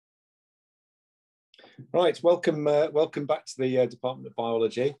Right, welcome back to the Department of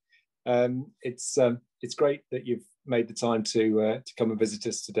Biology. It's great that you've made the time to come and visit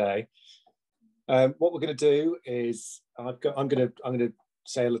us today. What we're going to do is I'm going to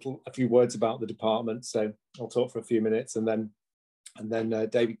say a few words about the department. So I'll talk for a few minutes, and then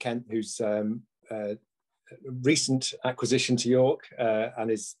David Kent, who's a recent acquisition to York but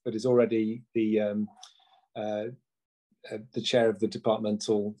is already the chair of the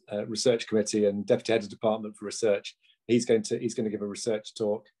departmental research committee and deputy head of department for research. He's going to give a research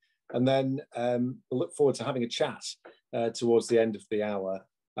talk, and then we'll look forward to having a chat towards the end of the hour.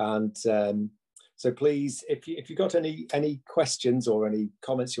 And so please, if you've got any questions or any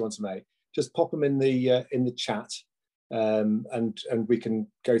comments you want to make, just pop them in the chat, and we can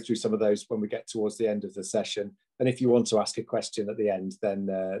go through some of those when we get towards the end of the session. And if you want to ask a question at the end,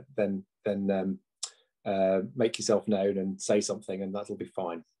 then make yourself known and say something, and that'll be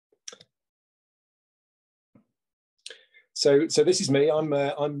fine. So this is me.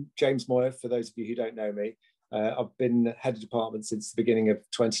 I'm James Moir, for those of you who don't know me. I've been head of department since the beginning of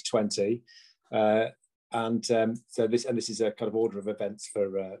 2020, so this is a kind of order of events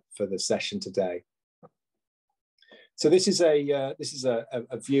for the session today. So this is a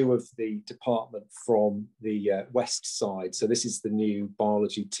view of the department from the west side. So this is the new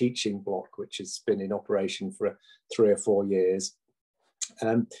biology teaching block, which has been in operation for 3 or 4 years.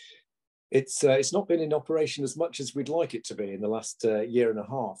 It's not been in operation as much as we'd like it to be in the last year and a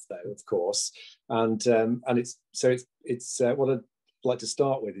half, though, of course. And it's what I'd like to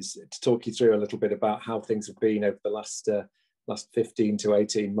start with is to talk you through a little bit about how things have been over the last 15 to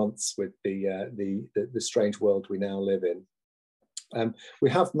 18 months with the strange world we now live in. We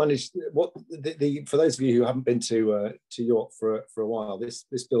have managed for those of you who haven't been to York for a while, this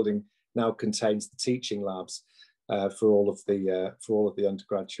building now contains the teaching labs for all of the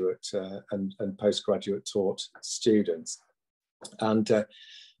undergraduate and postgraduate taught students, and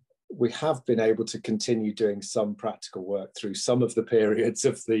we have been able to continue doing some practical work through some of the periods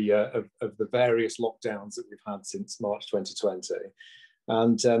of the various lockdowns that we've had since March 2020.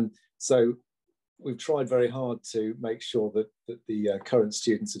 And so we've tried very hard to make sure that the current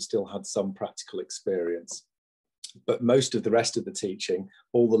students have still had some practical experience. But most of the rest of the teaching,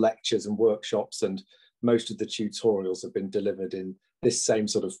 all the lectures and workshops and most of the tutorials have been delivered in this same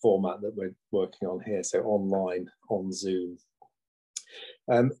sort of format that we're working on here, so online, on Zoom.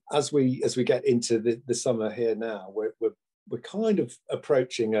 As we get into the summer here now, we're kind of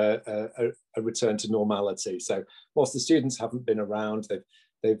approaching a return to normality. So whilst the students haven't been around,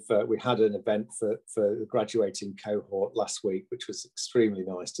 we had an event for the graduating cohort last week, which was extremely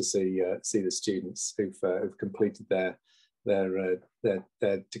nice to see the students who've completed their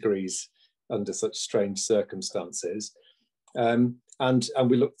degrees under such strange circumstances. And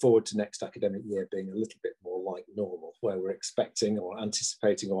we look forward to next academic year being a little bit more like normal, where we're expecting or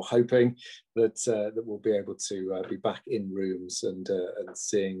anticipating or hoping that we'll be able to be back in rooms and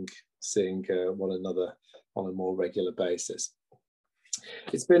seeing one another on a more regular basis.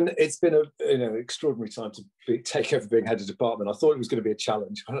 It's been a extraordinary time to take over being head of department. I thought it was going to be a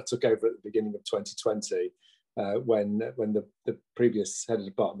challenge when I took over at the beginning of 2020, when the previous head of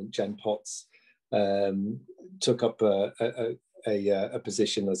department, Jen Potts, took up a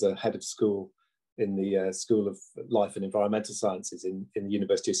position as a head of school in the School of Life and Environmental Sciences in the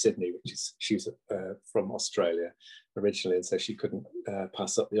University of Sydney, she's from Australia originally, and so she couldn't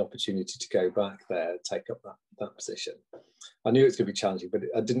pass up the opportunity to go back there, take up that position. I knew it was going to be challenging, but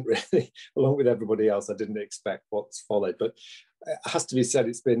I didn't really, along with everybody else, I didn't expect what's followed. But it has to be said,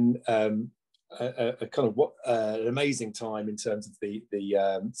 it's been a kind of an amazing time in terms of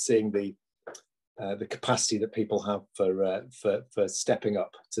seeing the capacity that people have for stepping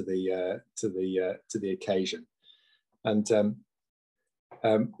up to the occasion. And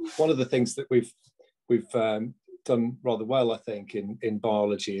one of the things that we've done rather well, I think, in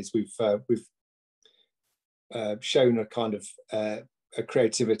biology is we've shown a kind of a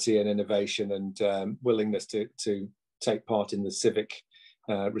creativity and innovation and willingness to take part in the civic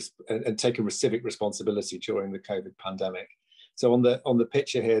and take a civic responsibility during the COVID pandemic. So on the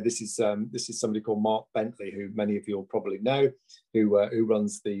picture here, this is somebody called Mark Bentley, who many of you will probably know, who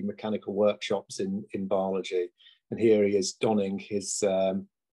runs the mechanical workshops in biology. And here he is donning his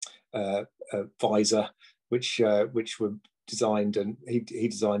visor, which were designed, and he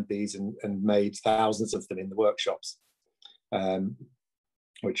designed these and made thousands of them in the workshops,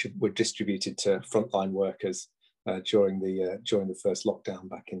 which were distributed to frontline workers during the first lockdown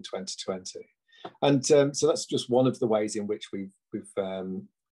back in 2020. And so that's just one of the ways in which we've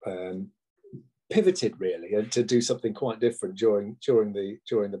pivoted really, and to do something quite different during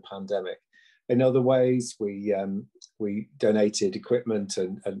the pandemic. in other ways. We donated equipment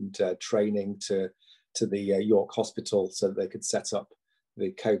and training to the York Hospital so that they could set up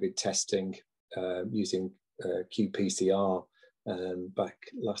the COVID testing using qPCR back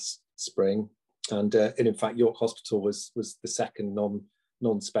last spring. And in fact, York Hospital was the second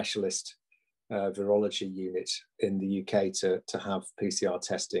non-specialist virology unit in the UK to have PCR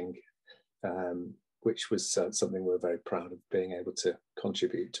testing, which was something we're very proud of being able to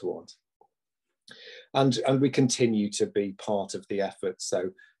contribute towards. And we continue to be part of the effort.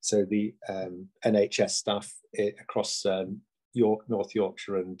 So the NHS staff across York, North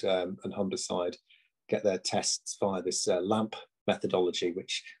Yorkshire and Humberside get their tests via this LAMP methodology,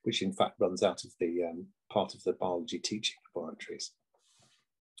 which in fact runs out of the part of the biology teaching laboratories.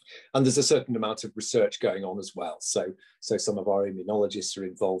 And there's a certain amount of research going on as well. So some of our immunologists are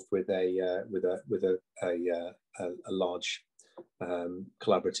involved with a large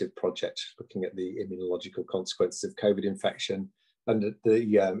collaborative project looking at the immunological consequences of COVID infection. And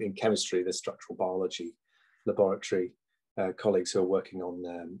in chemistry, the structural biology laboratory colleagues who are working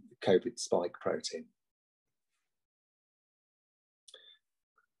on COVID spike protein.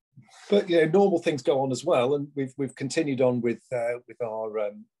 But normal things go on as well, and we've continued on with our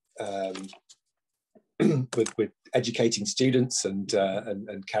with educating students and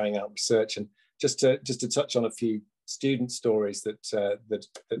carrying out research. And just to touch on a few student stories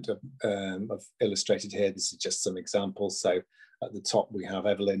that I've illustrated here. This is just some examples. So at the top we have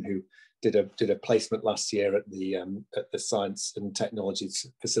Evelyn, who did a placement last year at the Science and Technology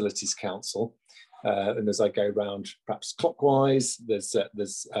Facilities Council. And as I go round, perhaps clockwise, there's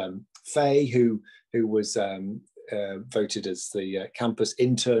Faye, who was voted as the campus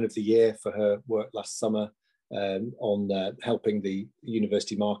intern of the year for her work last summer on helping the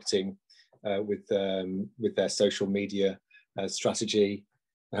university marketing with their social media strategy.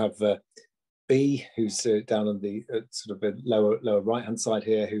 I have B, who's down on the sort of a lower right hand side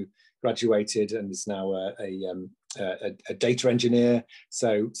here, who graduated and is now a data engineer.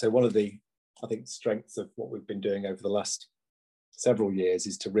 So one of the, I think, strengths of what we've been doing over the last several years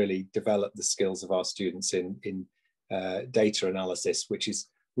is to really develop the skills of our students in data analysis, which is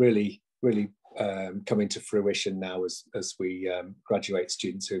really coming to fruition now as we graduate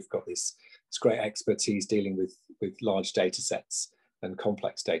students who've got this great expertise dealing with large data sets and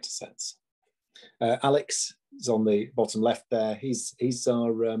complex data sets. Alex is on the bottom left there. He's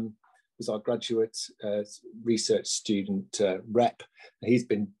our graduate research student rep. He's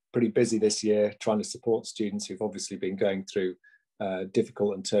been pretty busy this year trying to support students who've obviously been going through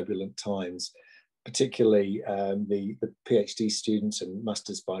difficult and turbulent times, particularly the PhD students and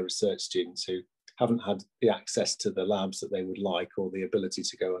Masters by Research students who haven't had the access to the labs that they would like, or the ability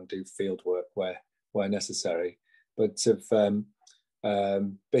to go and do field work where necessary. But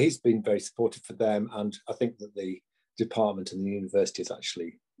he's been very supportive for them, and I think that the department and the university has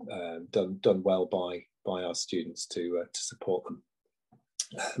actually done well by our students to support them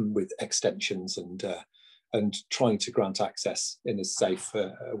with extensions and trying to grant access in as safe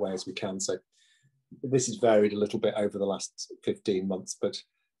a way as we can. So this has varied a little bit over the last 15 months, but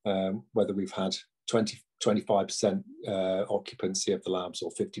whether we've had 25% occupancy of the labs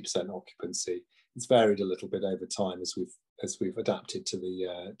or 50% occupancy, it's varied a little bit over time as we've adapted to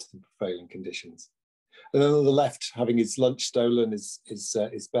the prevailing conditions. And then on the left, having his lunch stolen, is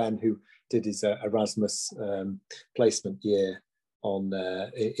Ben, who did his Erasmus placement year on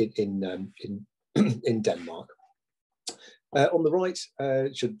in Denmark. On the right,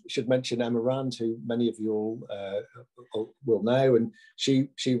 should mention Emma Rand, who many of you all will know, and she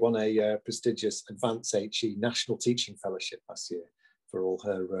won a prestigious Advanced HE National Teaching Fellowship last year for all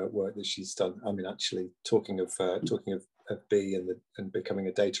her work that she's done. I mean, actually, talking of B and becoming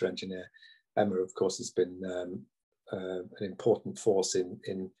a data engineer, Emma, of course, has been an important force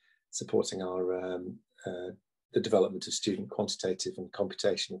in supporting our the development of student quantitative and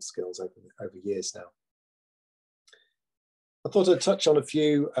computational skills over years now. I thought I'd touch on a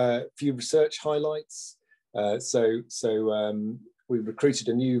few research highlights. We recruited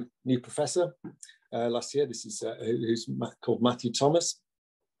a new professor last year. This is who's called Matthew Thomas,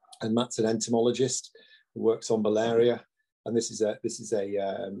 and Matt's an entomologist who works on malaria. And this is a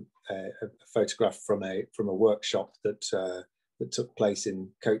photograph from a workshop that took place in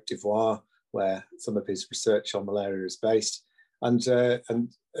Côte d'Ivoire, where some of his research on malaria is based. And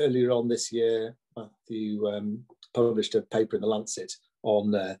earlier on this year, Matthew published a paper in the Lancet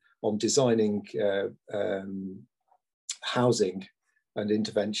on designing housing and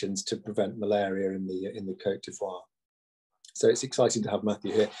interventions to prevent malaria in the Côte d'Ivoire. So it's exciting to have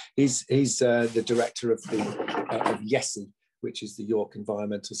Matthew here. He's the director of YESI, which is the York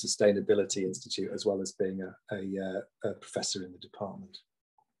Environmental Sustainability Institute, as well as being a professor in the department.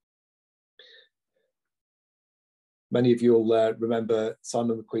 Many of you will remember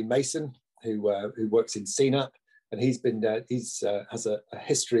Simon McQueen Mason, who works in CNAP, and he's has a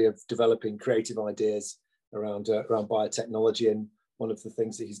history of developing creative ideas around biotechnology. And one of the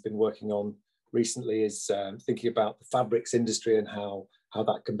things that he's been working on recently is thinking about the fabrics industry and how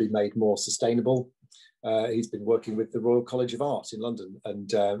that can be made more sustainable. He's been working with the Royal College of Art in London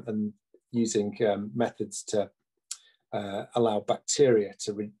and using methods to allow bacteria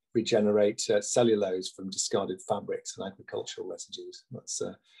to regenerate cellulose from discarded fabrics and agricultural residues. That's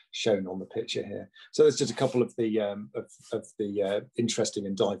shown on the picture here. So there's just a couple of the interesting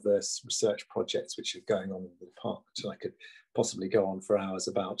and diverse research projects which are going on in the department. And I could possibly go on for hours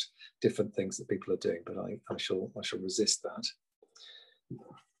about different things that people are doing, but I shall resist that.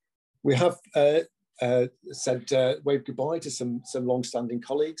 We have said wave goodbye to some long-standing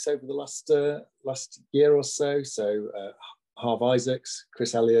colleagues over the last year or so. So Harv Isaacs,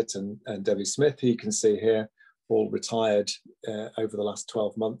 Chris Elliott, and Debbie Smith, who you can see here, all retired over the last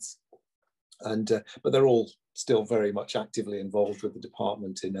 12 months, but they're all still very much actively involved with the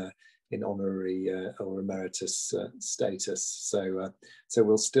department in honorary or emeritus status. So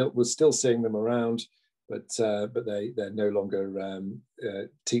we're still seeing them around, but they're no longer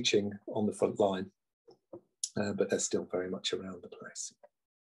teaching on the front line, but they're still very much around the place.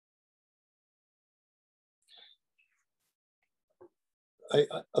 I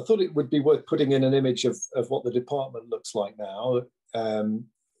thought it would be worth putting in an image of what the department looks like now.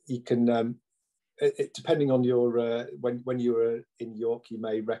 You can, depending on your when you were in York, you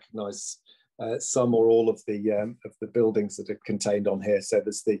may recognise some or all of the buildings that are contained on here. So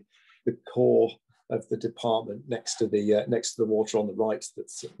there's the core of the department next to the water on the right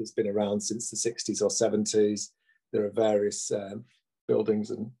that's been around since the 60s or 70s. There are various buildings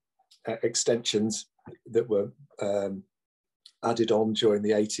and extensions that were added on during the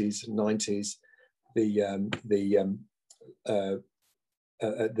 80s and 90s. The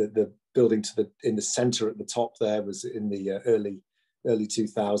building in the centre at the top there was in the early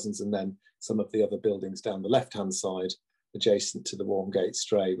 2000s, and then some of the other buildings down the left-hand side, adjacent to the Warmgate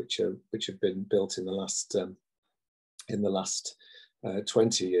Stray, which have been built in the last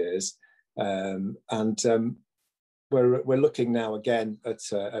 20 years, we're looking now again at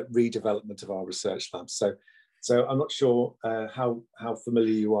redevelopment of our research labs. So I'm not sure how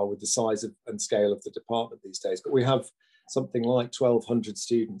familiar you are with the size and scale of the department these days, but we have something like 1,200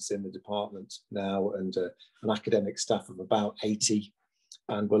 students in the department now, and an academic staff of about 80.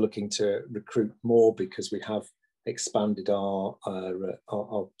 And we're looking to recruit more because we have expanded our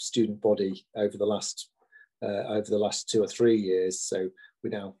student body over the last 2 or 3 years. So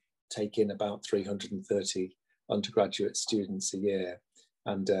we now take in about 330 undergraduate students a year.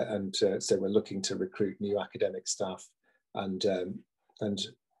 And so we're looking to recruit new academic staff and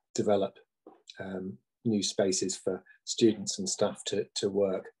develop new spaces for students and staff to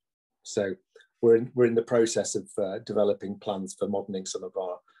work. So we're in the process of developing plans for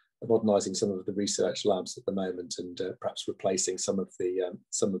modernising some of the research labs at the moment, and perhaps replacing some of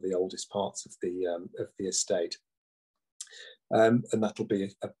the oldest parts of the estate. And that'll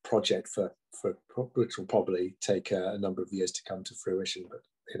be a project which will probably take a number of years to come to fruition. But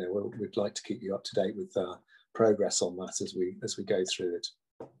we'd like to keep you up to date with progress on that as we go through it.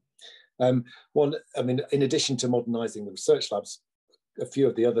 In addition to modernising the research labs, a few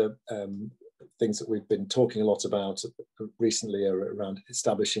of the other things that we've been talking a lot about recently are around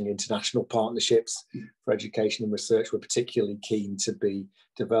establishing international partnerships for education and research. We're particularly keen to be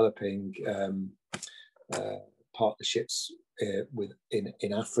developing partnerships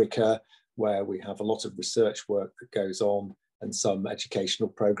in Africa, where we have a lot of research work that goes on and some educational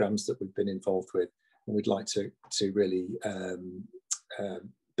programs that we've been involved with, and we'd like to really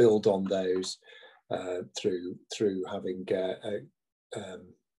build on those through having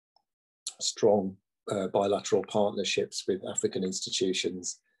strong bilateral partnerships with African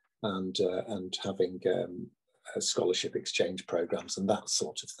institutions and having scholarship exchange programs and that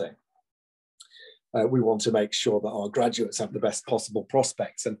sort of thing. We want to make sure that our graduates have the best possible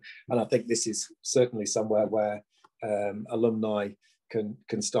prospects, and I think this is certainly somewhere where alumni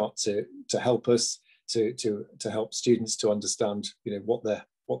can start to help us to help students to understand what the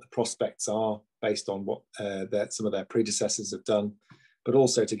prospects are based on what some of their predecessors have done, but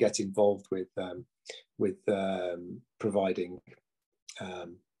also to get involved with providing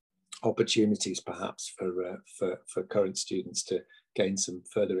opportunities perhaps for current students to gain some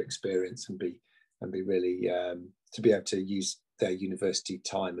further experience and be really to be able to use their university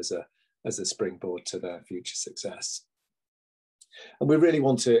time as a springboard to their future success. And we really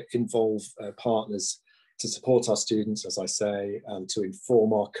want to involve partners to support our students, as I say, and to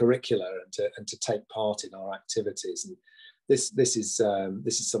inform our curricula and to take part in our activities. And this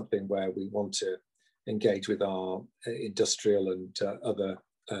is something where we want to engage with our industrial and other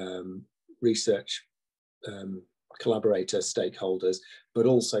research collaborator stakeholders, but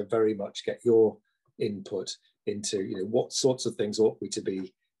also very much get your input into, you know, what sorts of things ought we to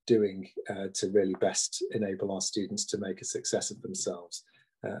be doing to really best enable our students to make a success of themselves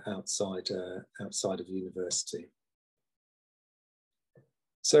outside of university.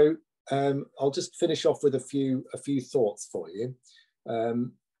 So I'll just finish off with a few thoughts for you.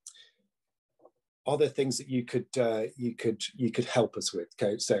 Are there things that you could help us with?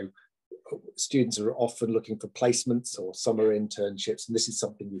 Okay, so students are often looking for placements or summer internships, and this is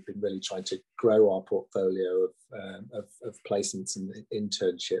something we've been really trying to grow our portfolio of placements and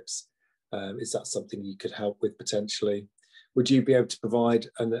internships. Is that something you could help with potentially? Would you be able to provide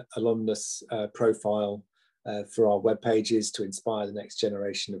an alumnus profile for our web pages to inspire the next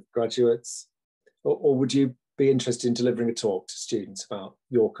generation of graduates? Or would you be interested in delivering a talk to students about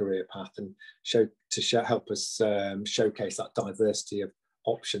your career path and help us showcase that diversity of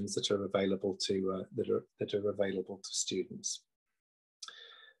options that are available to students?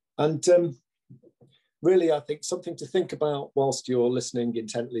 And really, I think something to think about whilst you're listening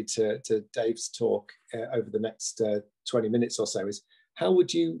intently to Dave's talk over the next 20 minutes or so is, how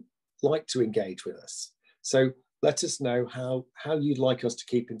would you like to engage with us? So let us know how you'd like us to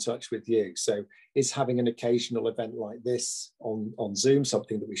keep in touch with you. So is having an occasional event like this on Zoom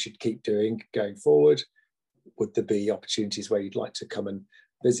something that we should keep doing going forward? Would there be opportunities where you'd like to come and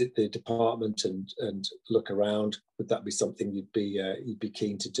visit the department and look around? Would that be something you'd be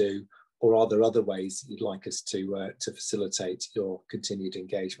keen to do? Or are there other ways you'd like us to facilitate your continued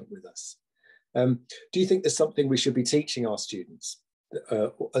engagement with us? Do you think there's something we should be teaching our students,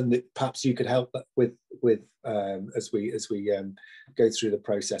 and that perhaps you could help with as we go through the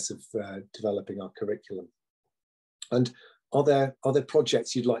process of developing our curriculum? And are there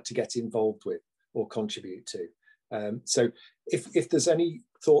projects you'd like to get involved with or contribute to? So if there's any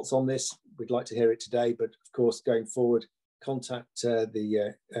thoughts on this, we'd like to hear it today. But of course, going forward, contact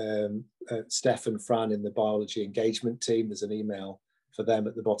Steph and Fran in the biology engagement team. There's an email for them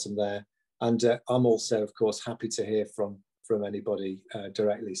at the bottom there. And I'm also, of course, happy to hear from anybody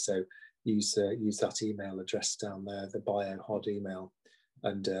directly. So use that email address down there, the BioHod email,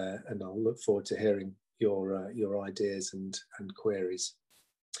 and I'll look forward to hearing your ideas and queries.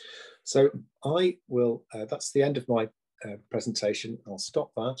 So I will. That's the end of my presentation. I'll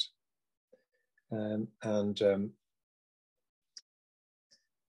stop that,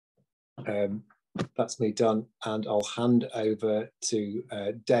 that's me done, and I'll hand over to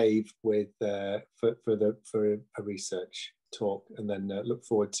Dave with for a research talk, and then look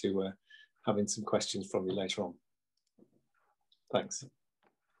forward to having some questions from you later on. Thanks.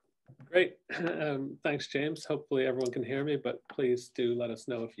 Great. Thanks, James. Hopefully everyone can hear me, but please do let us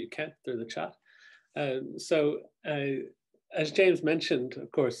know if you can't through the chat. As James mentioned,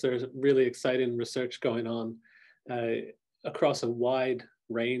 of course, there's really exciting research going on across a wide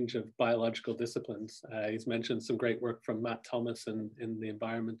range of biological disciplines. He's mentioned some great work from Matt Thomas in the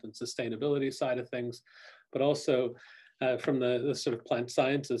environment and sustainability side of things, but also from the sort of plant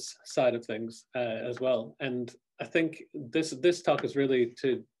sciences side of things as well. And I think this talk is really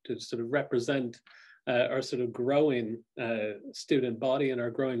to sort of represent our sort of growing student body and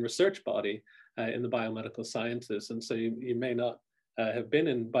our growing research body in the biomedical sciences. And so you may not have been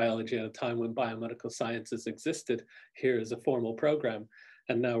in biology at a time when biomedical sciences existed here as a formal program.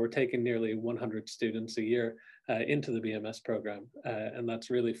 And now we're taking nearly 100 students a year into the BMS program. And that's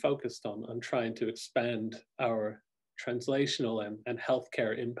really focused on trying to expand our translational and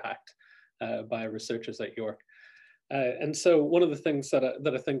healthcare impact by researchers at York. And so one of the things that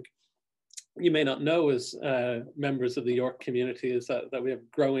I think you may not know as members of the York community is that we have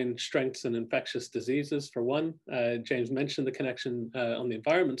growing strengths in infectious diseases, for one. James mentioned the connection on the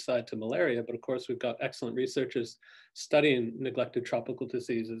environment side to malaria, but of course we've got excellent researchers studying neglected tropical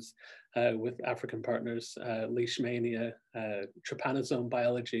diseases with African partners, leishmania, trypanosome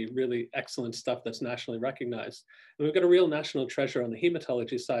biology, really excellent stuff that's nationally recognized. And we've got a real national treasure on the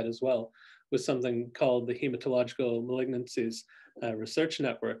hematology side as well, with something called the Hematological Malignancies Research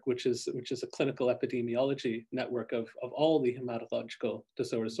Network, which is a clinical epidemiology network of all the hematological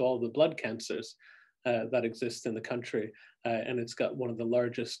disorders, so all the blood cancers that exist in the country. And it's got one of the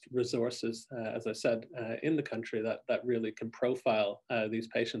largest resources, as I said, in the country that really can profile these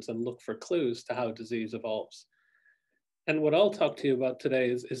patients and look for clues to how disease evolves. And what I'll talk to you about today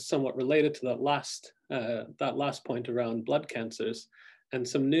is somewhat related to that last point around blood cancers and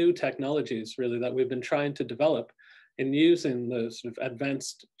some new technologies really that we've been trying to develop in using the sort of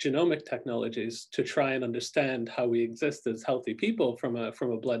advanced genomic technologies to try and understand how we exist as healthy people from a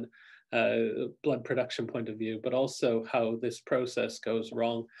blood production point of view, but also how this process goes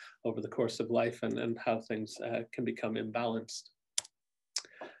wrong over the course of life and how things can become imbalanced.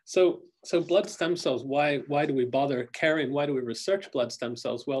 So blood stem cells, why do we bother caring? Why do we research blood stem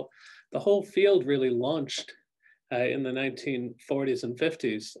cells? Well, the whole field really launched in the 1940s and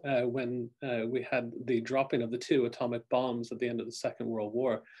 50s when we had the dropping of the 2 atomic bombs at the end of the Second World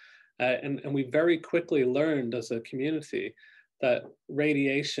War. And we very quickly learned as a community that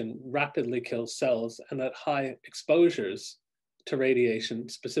radiation rapidly kills cells and that high exposures to radiation,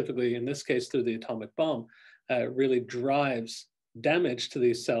 specifically in this case through the atomic bomb, really drives damage to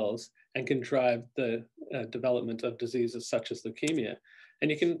these cells and can drive the development of diseases such as leukemia. And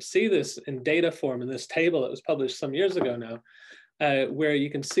you can see this in data form in this table that was published some years ago now, where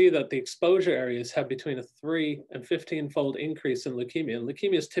you can see that the exposure areas have between a 3 and 15-fold increase in leukemia. And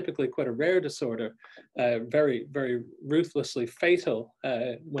leukemia is typically quite a rare disorder, very, very ruthlessly fatal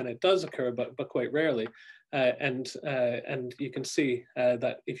when it does occur, but quite rarely. And you can see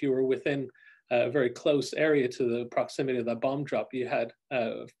that if you were within a very close area to the proximity of that bomb drop, you had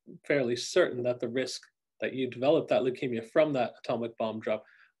fairly certain that the risk that you developed that leukemia from that atomic bomb drop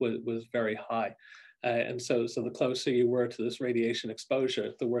was very high. And so the closer you were to this radiation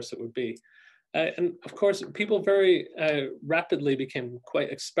exposure, the worse it would be. And of course, people very rapidly became quite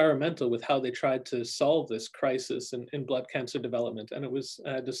experimental with how they tried to solve this crisis in blood cancer development. And it was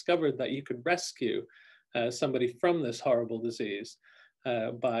discovered that you could rescue somebody from this horrible disease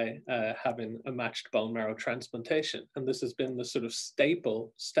by having a matched bone marrow transplantation. And this has been the sort of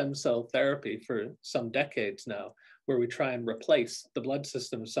staple stem cell therapy for some decades now, where we try and replace the blood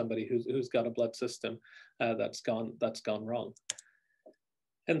system of somebody who's got a blood system that's gone wrong.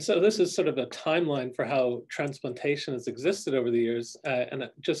 And so this is sort of a timeline for how transplantation has existed over the years. And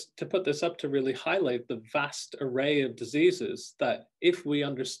just to put this up to really highlight the vast array of diseases that if we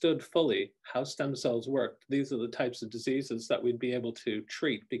understood fully how stem cells worked, these are the types of diseases that we'd be able to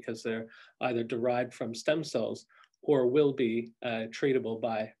treat because they're either derived from stem cells or will be treatable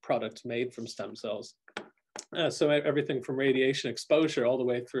by products made from stem cells. So everything from radiation exposure all the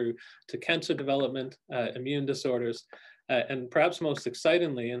way through to cancer development, immune disorders, and perhaps most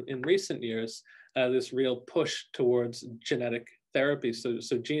excitingly in recent years, this real push towards genetic therapy. So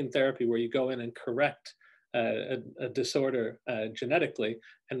gene therapy, where you go in and correct a disorder genetically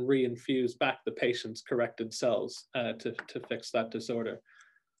and reinfuse back the patient's corrected cells to fix that disorder.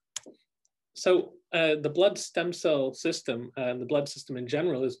 So the blood stem cell system and the blood system in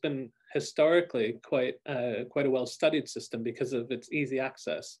general has been historically quite a well-studied system because of its easy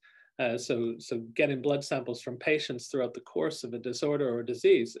access. So getting blood samples from patients throughout the course of a disorder or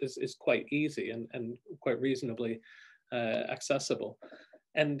disease is quite easy and quite reasonably accessible.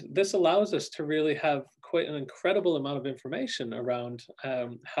 And this allows us to really have quite an incredible amount of information around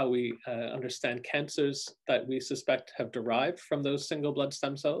how we understand cancers that we suspect have derived from those single blood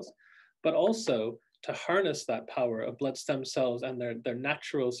stem cells, but also to harness that power of blood stem cells and their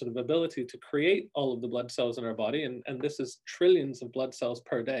natural sort of ability to create all of the blood cells in our body. And this is trillions of blood cells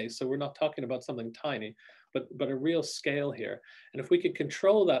per day. So we're not talking about something tiny, but a real scale here. And if we could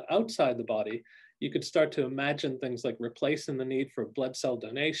control that outside the body, you could start to imagine things like replacing the need for blood cell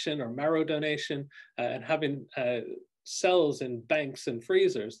donation or marrow donation and having cells in banks and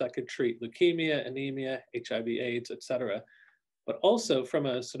freezers that could treat leukemia, anemia, HIV, AIDS, etc. But also from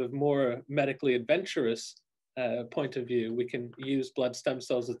a sort of more medically adventurous point of view, we can use blood stem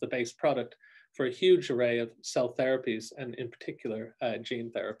cells as the base product for a huge array of cell therapies and in particular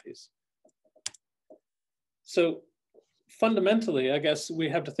gene therapies. So fundamentally, I guess we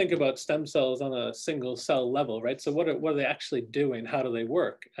have to think about stem cells on a single cell level, right? So what are they actually doing? How do they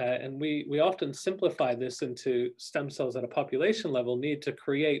work? And we often simplify this into stem cells at a population level need to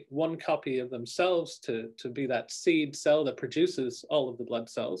create one copy of themselves to be that seed cell that produces all of the blood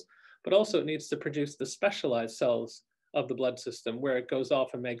cells, but also it needs to produce the specialized cells of the blood system where it goes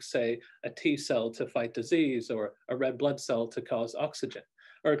off and makes, say, a T cell to fight disease or a red blood cell to cause oxygen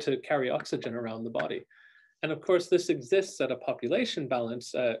or to carry oxygen around the body. And of course, this exists at a population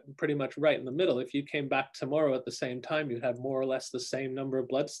balance pretty much right in the middle. If you came back tomorrow at the same time, you'd have more or less the same number of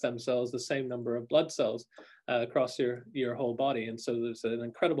blood stem cells, the same number of blood cells across your whole body. And so there's an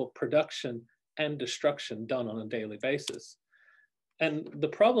incredible production and destruction done on a daily basis. And the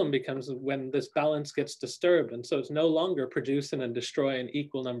problem becomes when this balance gets disturbed. And so it's no longer producing and destroying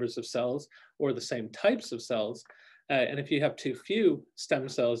equal numbers of cells or the same types of cells. And if you have too few stem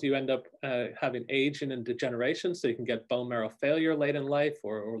cells, you end up having aging and degeneration. So you can get bone marrow failure late in life,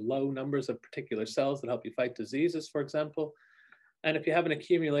 or low numbers of particular cells that help you fight diseases, for example. And if you have an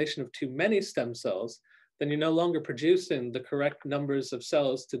accumulation of too many stem cells, then you're no longer producing the correct numbers of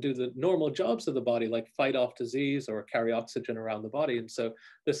cells to do the normal jobs of the body, like fight off disease or carry oxygen around the body. And so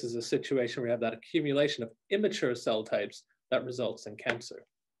this is a situation where you have that accumulation of immature cell types that results in cancer.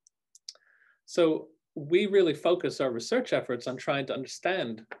 So we really focus our research efforts on trying to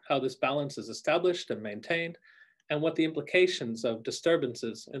understand how this balance is established and maintained, and what the implications of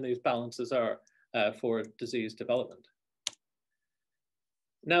disturbances in these balances are for disease development.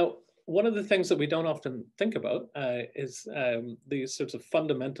 Now, one of the things that we don't often think about is these sorts of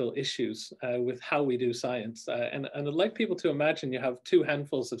fundamental issues with how we do science. And I'd like people to imagine you have two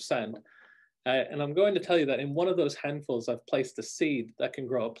handfuls of sand. And I'm going to tell you that in one of those handfuls, I've placed a seed that can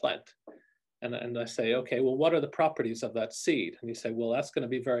grow a plant. And I say, okay, well, what are the properties of that seed? And you say, well, that's going to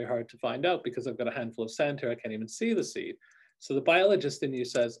be very hard to find out because I've got a handful of sand here. I can't even see the seed. So the biologist in you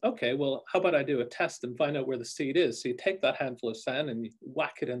says, okay, well, how about I do a test and find out where the seed is? So you take that handful of sand and you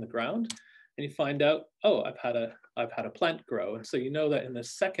whack it in the ground, and you find out, oh, I've had a plant grow. And so you know that in the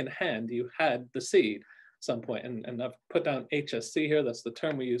second hand, you had the seed at some point. And I've put down HSC here. That's the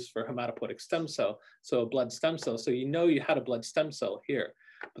term we use for hematopoietic stem cell. So a blood stem cell. So you know you had a blood stem cell here.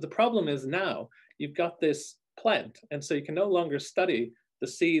 But the problem is now you've got this plant. And so you can no longer study the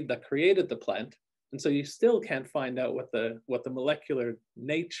seed that created the plant. And so you still can't find out what the molecular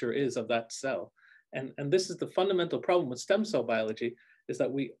nature is of that cell. And this is the fundamental problem with stem cell biology, is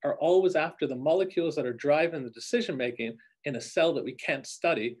that we are always after the molecules that are driving the decision-making in a cell that we can't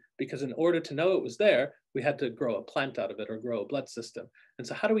study, because in order to know it was there, we had to grow a plant out of it or grow a blood system. And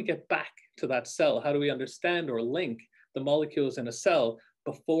so how do we get back to that cell? How do we understand or link the molecules in a cell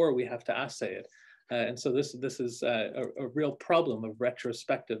before we have to assay it? And so this is a real problem of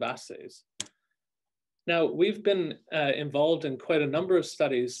retrospective assays. Now, we've been involved in quite a number of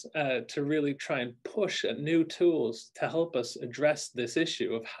studies to really try and push at new tools to help us address this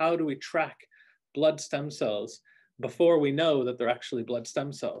issue of how do we track blood stem cells before we know that they're actually blood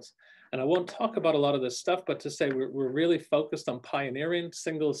stem cells. And I won't talk about a lot of this stuff, but to say we're really focused on pioneering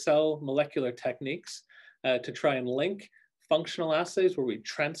single cell molecular techniques to try and link functional assays where we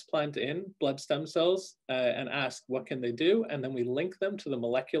transplant in blood stem cells and ask what can they do, and then we link them to the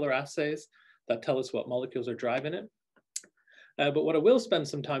molecular assays that tell us what molecules are driving it. But what I will spend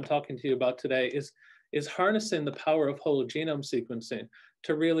some time talking to you about today is harnessing the power of whole genome sequencing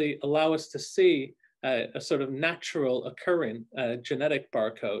to really allow us to see a sort of natural occurring genetic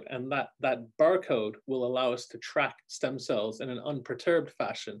barcode, and that barcode will allow us to track stem cells in an unperturbed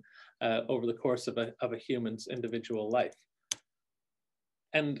fashion over the course of a human's individual life.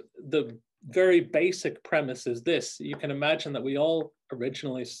 And the very basic premise is this: you can imagine that we all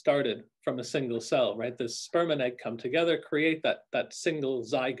originally started from a single cell, right? The sperm and egg come together, create that single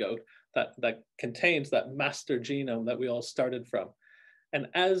zygote that contains that master genome that we all started from. And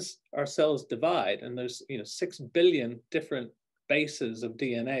as our cells divide, and there's 6 billion different bases of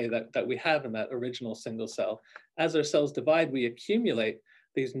DNA that we have in that original single cell, as our cells divide, we accumulate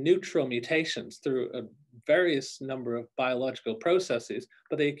these neutral mutations through a various number of biological processes,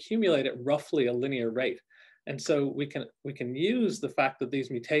 but they accumulate at roughly a linear rate. And so we can use the fact that these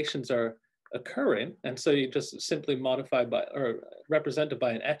mutations are occurring, and so you just simply modify by, or represented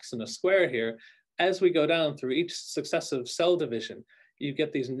by an X and a square here. As we go down through each successive cell division, you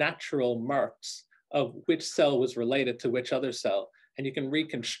get these natural marks of which cell was related to which other cell, and you can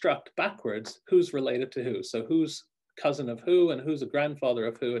reconstruct backwards who's related to who. So who's cousin of who and who's a grandfather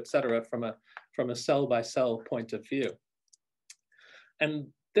of who, et cetera, from a cell by cell point of view. And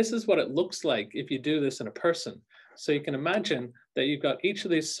this is what it looks like if you do this in a person. So you can imagine that you've got each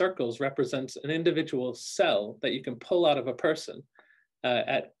of these circles represents an individual cell that you can pull out of a person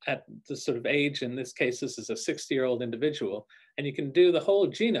at the sort of age. In this case, this is a 60-year-old individual. And you can do the whole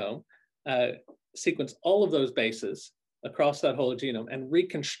genome, sequence all of those bases across that whole genome and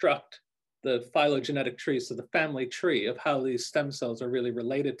reconstruct the phylogenetic tree, so the family tree of how these stem cells are really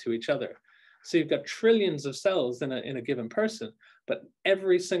related to each other. So you've got trillions of cells in a given person, but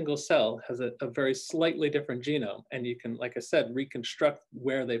every single cell has a very slightly different genome. And you can, like I said, reconstruct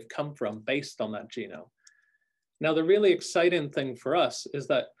where they've come from based on that genome. Now, the really exciting thing for us is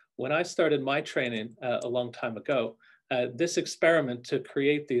that when I started my training a long time ago, this experiment to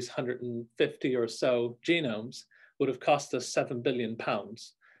create these 150 or so genomes would have cost us £7 billion.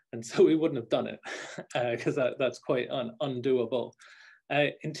 And so we wouldn't have done it because that's quite undoable.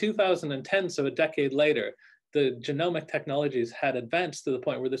 In 2010, so a decade later, the genomic technologies had advanced to the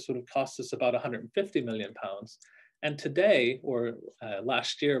point where this would have cost us about £150 million. And today, or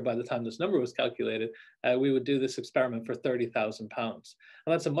last year, by the time this number was calculated, we would do this experiment for £30,000. And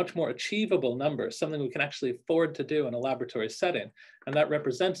that's a much more achievable number, something we can actually afford to do in a laboratory setting. And that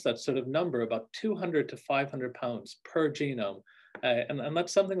represents that sort of number, about 200 to 500 pounds per genome. And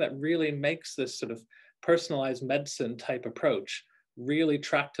that's something that really makes this sort of personalized medicine type approach really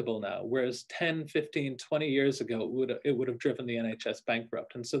tractable now, whereas 10, 15, 20 years ago, it would have driven the NHS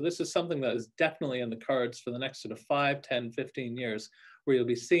bankrupt. And so this is something that is definitely in the cards for the next sort of 5, 10, 15 years, where you'll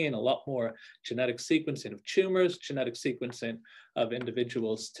be seeing a lot more genetic sequencing of tumors, genetic sequencing of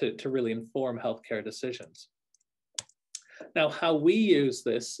individuals to really inform healthcare decisions. Now, how we use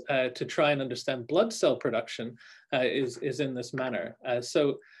this to try and understand blood cell production is in this manner.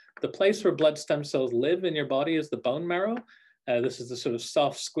 So the place where blood stem cells live in your body is the bone marrow. This is the sort of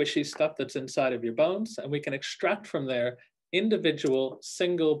soft, squishy stuff that's inside of your bones. And we can extract from there individual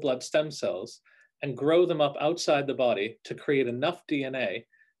single blood stem cells and grow them up outside the body to create enough DNA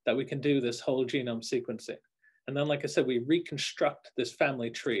that we can do this whole genome sequencing. And then, like I said, we reconstruct this family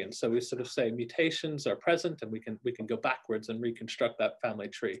tree. And so we sort of say mutations are present, and we can go backwards and reconstruct that family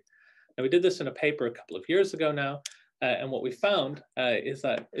tree. And we did this in a paper a couple of years ago now. And what we found is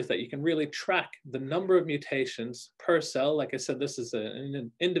that you can really track the number of mutations per cell. Like I said, this is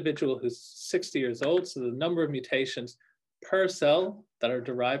an individual who's 60 years old. So the number of mutations per cell that are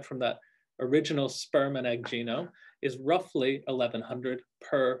derived from that original sperm and egg genome is roughly 1,100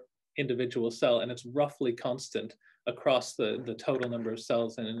 per individual cell. And it's roughly constant across the total number of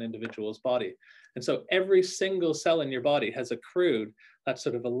cells in an individual's body. And so every single cell in your body has accrued that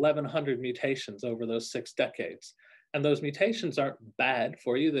sort of 1,100 mutations over those 6 decades. And those mutations aren't bad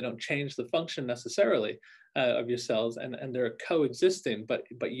for you. They don't change the function necessarily of your cells, and they're coexisting, but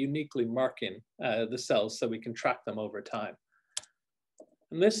uniquely marking the cells so we can track them over time.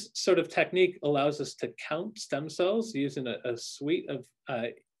 And this sort of technique allows us to count stem cells using a suite of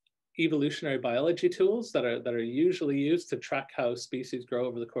evolutionary biology tools that are usually used to track how species grow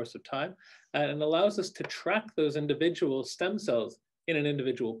over the course of time, and allows us to track those individual stem cells in an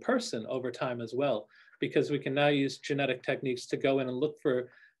individual person over time as well, because we can now use genetic techniques to go in and look for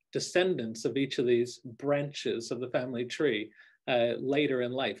descendants of each of these branches of the family tree later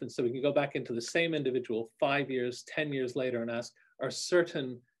in life. And so we can go back into the same individual 5 years, 10 years later and ask, are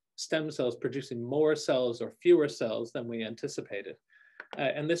certain stem cells producing more cells or fewer cells than we anticipated?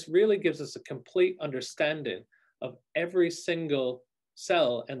 And this really gives us a complete understanding of every single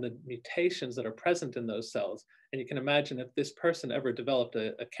cell and the mutations that are present in those cells. And you can imagine if this person ever developed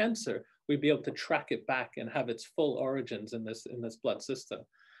a cancer, we'd be able to track it back and have its full origins in this blood system.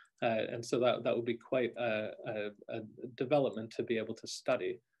 And so that would be quite a development to be able to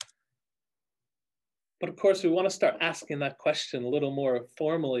study. But of course, we want to start asking that question a little more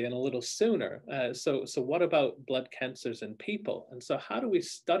formally and a little sooner. So what about blood cancers in people? And so how do we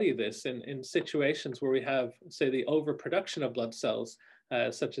study this in situations where we have, say, the overproduction of blood cells,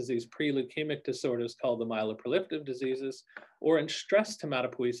 such as these pre-leukemic disorders called the myeloproliferative diseases, or in stress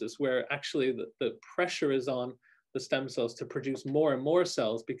hematopoiesis, where actually the pressure is on the stem cells to produce more and more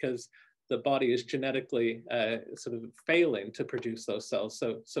cells because the body is genetically sort of failing to produce those cells.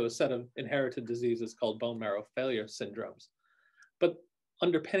 So a set of inherited diseases called bone marrow failure syndromes. But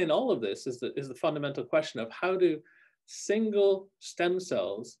underpinning all of this is the fundamental question of how do single stem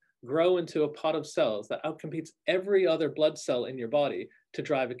cells grow into a pot of cells that outcompetes every other blood cell in your body to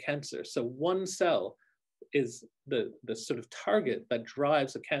drive a cancer. So one cell is the sort of target that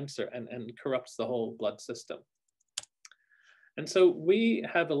drives a cancer and corrupts the whole blood system. And so we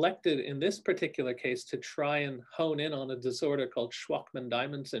have elected in this particular case to try and hone in on a disorder called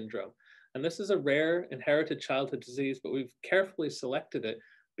Shwachman-Diamond syndrome. And this is a rare inherited childhood disease, but we've carefully selected it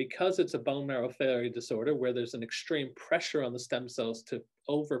because it's a bone marrow failure disorder where there's an extreme pressure on the stem cells to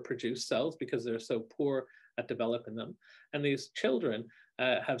overproduce cells because they're so poor at developing them. And these children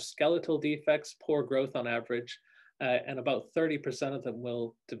have skeletal defects, poor growth on average, and about 30% of them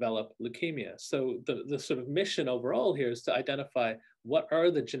will develop leukemia. So the sort of mission overall here is to identify what are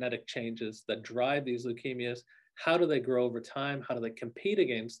the genetic changes that drive these leukemias, how do they grow over time, how do they compete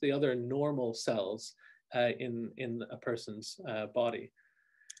against the other normal cells in a person's body.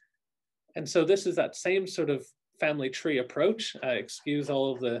 And so this is that same sort of family tree approach. Excuse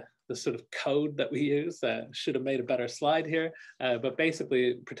all of the sort of code that we use. Should have made a better slide here, but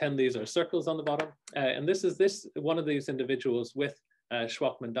basically pretend these are circles on the bottom. And this is one of these individuals with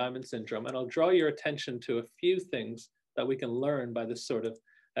Shwachman-Diamond syndrome. And I'll draw your attention to a few things that we can learn by this sort of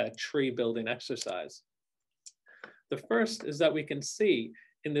tree building exercise. The first is that we can see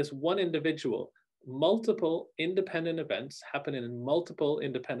in this one individual, multiple independent events happening in multiple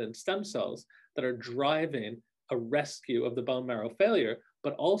independent stem cells that are driving a rescue of the bone marrow failure,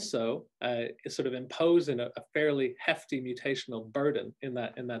 but also sort of imposing a fairly hefty mutational burden in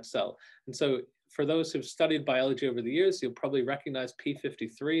that cell. And so for those who've studied biology over the years, you'll probably recognize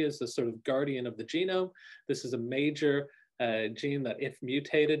P53 as the sort of guardian of the genome. This is a major gene that, if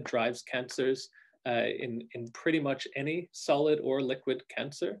mutated, drives cancers in pretty much any solid or liquid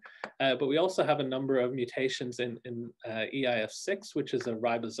cancer. But we also have a number of mutations in EIF6, which is a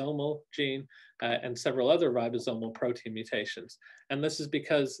ribosomal gene, and several other ribosomal protein mutations. And this is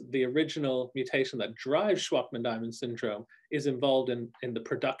because the original mutation that drives Shwachman-Diamond syndrome is involved in the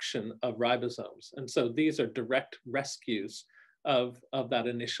production of ribosomes. And so these are direct rescues of that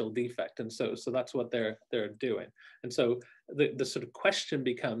initial defect. And so that's what they're doing. And so the sort of question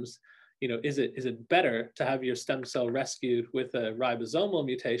becomes, you know, is it better to have your stem cell rescued with a ribosomal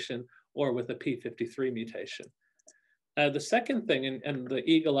mutation or with a P53 mutation? The second thing, and the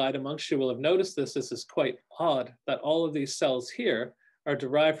eagle-eyed amongst you will have noticed this is quite odd, that all of these cells here are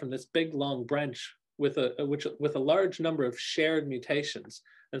derived from this big long branch with a large number of shared mutations.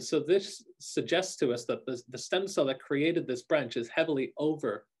 And so this suggests to us that the stem cell that created this branch is heavily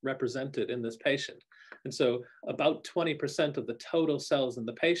overrepresented in this patient. And so about 20% of the total cells in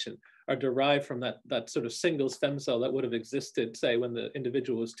the patient are derived from that sort of single stem cell that would have existed, say, when the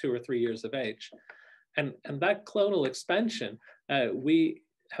individual was 2 or 3 years of age. And that clonal expansion, we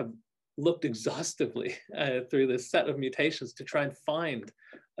have looked exhaustively through this set of mutations to try and find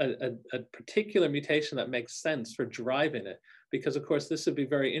a particular mutation that makes sense for driving it. Because of course, this would be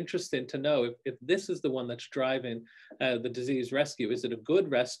very interesting to know if this is the one that's driving the disease rescue. Is it a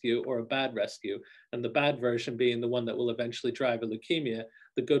good rescue or a bad rescue? And the bad version being the one that will eventually drive a leukemia,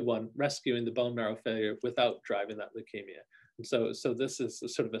 the good one rescuing the bone marrow failure without driving that leukemia. And so this is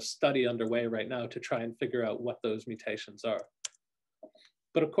sort of a study underway right now to try and figure out what those mutations are.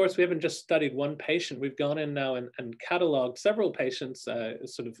 But of course, we haven't just studied one patient. We've gone in now and cataloged several patients. I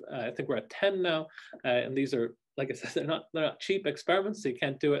think we're at 10 now. And these are, like I said, they're not cheap experiments, so you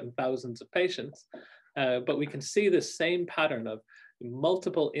can't do it in thousands of patients. But we can see this same pattern of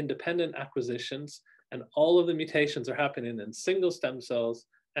multiple independent acquisitions, and all of the mutations are happening in single stem cells,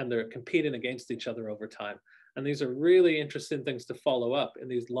 and they're competing against each other over time. And these are really interesting things to follow up in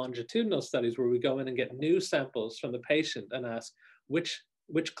these longitudinal studies where we go in and get new samples from the patient and ask which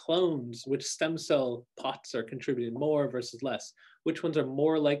clones, which stem cell pots are contributing more versus less, which ones are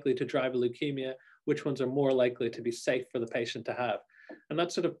more likely to drive a leukemia, which ones are more likely to be safe for the patient to have. And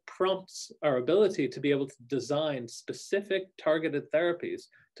that sort of prompts our ability to be able to design specific targeted therapies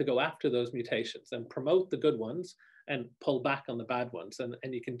to go after those mutations and promote the good ones and pull back on the bad ones.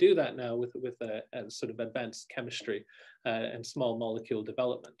 And you can do that now with a sort of advanced chemistry and small molecule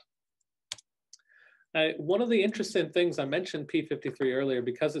development. One of the interesting things, I mentioned P53 earlier,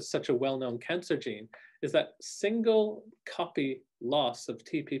 because it's such a well-known cancer gene, is that single copy loss of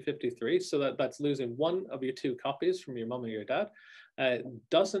TP53, so that's losing one of your 2 copies from your mom or your dad,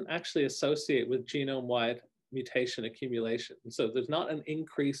 doesn't actually associate with genome-wide mutation accumulation. And so there's not an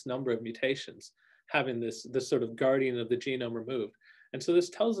increased number of mutations having this sort of guardian of the genome removed. And so this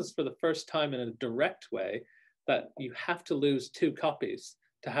tells us for the first time in a direct way that you have to lose 2 copies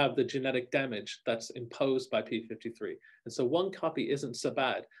to have the genetic damage that's imposed by P53. And so 1 copy isn't so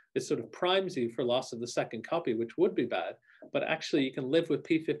bad. It sort of primes you for loss of the 2nd copy, which would be bad, but actually you can live with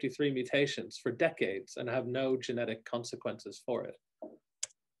P53 mutations for decades and have no genetic consequences for it.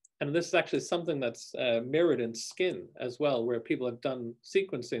 And this is actually something that's mirrored in skin as well, where people have done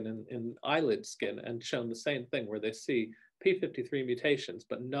sequencing in eyelid skin and shown the same thing, where they see P53 mutations,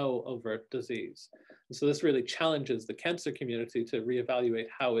 but no overt disease. And so this really challenges the cancer community to reevaluate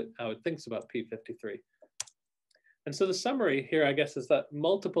how it thinks about P53. And so the summary here, I guess, is that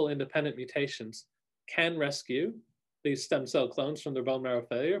multiple independent mutations can rescue these stem cell clones from their bone marrow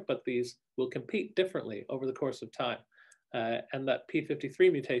failure, but these will compete differently over the course of time. And that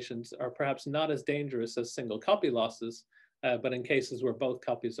P53 mutations are perhaps not as dangerous as single copy losses, but in cases where both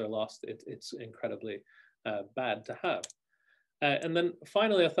copies are lost, it's incredibly bad to have. And then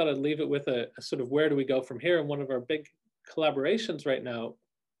finally, I thought I'd leave it with a sort of where do we go from here? And one of our big collaborations right now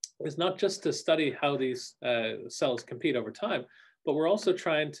is not just to study how these cells compete over time, but we're also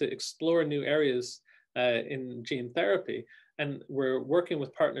trying to explore new areas in gene therapy. And we're working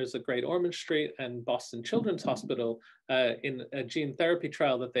with partners at Great Ormond Street and Boston Children's Hospital in a gene therapy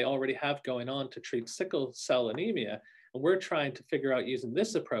trial that they already have going on to treat sickle cell anemia. And we're trying to figure out, using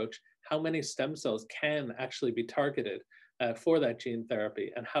this approach, how many stem cells can actually be targeted for that gene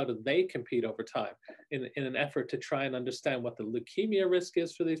therapy, and how do they compete over time in an effort to try and understand what the leukemia risk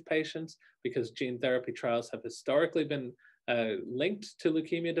is for these patients, because gene therapy trials have historically been linked to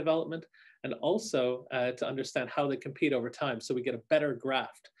leukemia development, and also to understand how they compete over time, so we get a better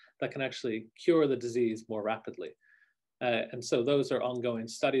graft that can actually cure the disease more rapidly. And so those are ongoing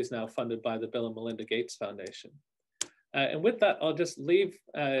studies now funded by the Bill and Melinda Gates Foundation. And with that, I'll just leave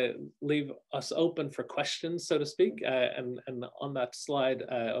us open for questions, so to speak. And on that slide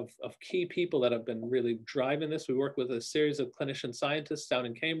of key people that have been really driving this, we work with a series of clinician scientists down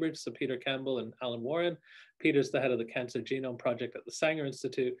in Cambridge, so Peter Campbell and Alan Warren. Peter's the head of the Cancer Genome Project at the Sanger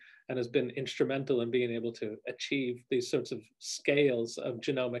Institute and has been instrumental in being able to achieve these sorts of scales of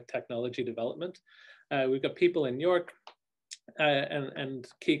genomic technology development. We've got people in York and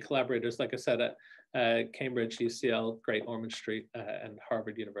key collaborators, like I said, at Cambridge, UCL, Great Ormond Street, and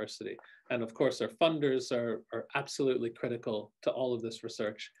Harvard University. And of course, our funders are absolutely critical to all of this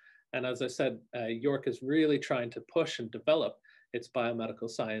research. And as I said, York is really trying to push and develop its biomedical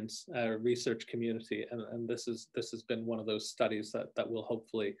science research community. And this has been one of those studies that will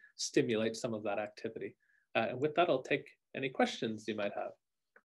hopefully stimulate some of that activity. And with that, I'll take any questions you might have.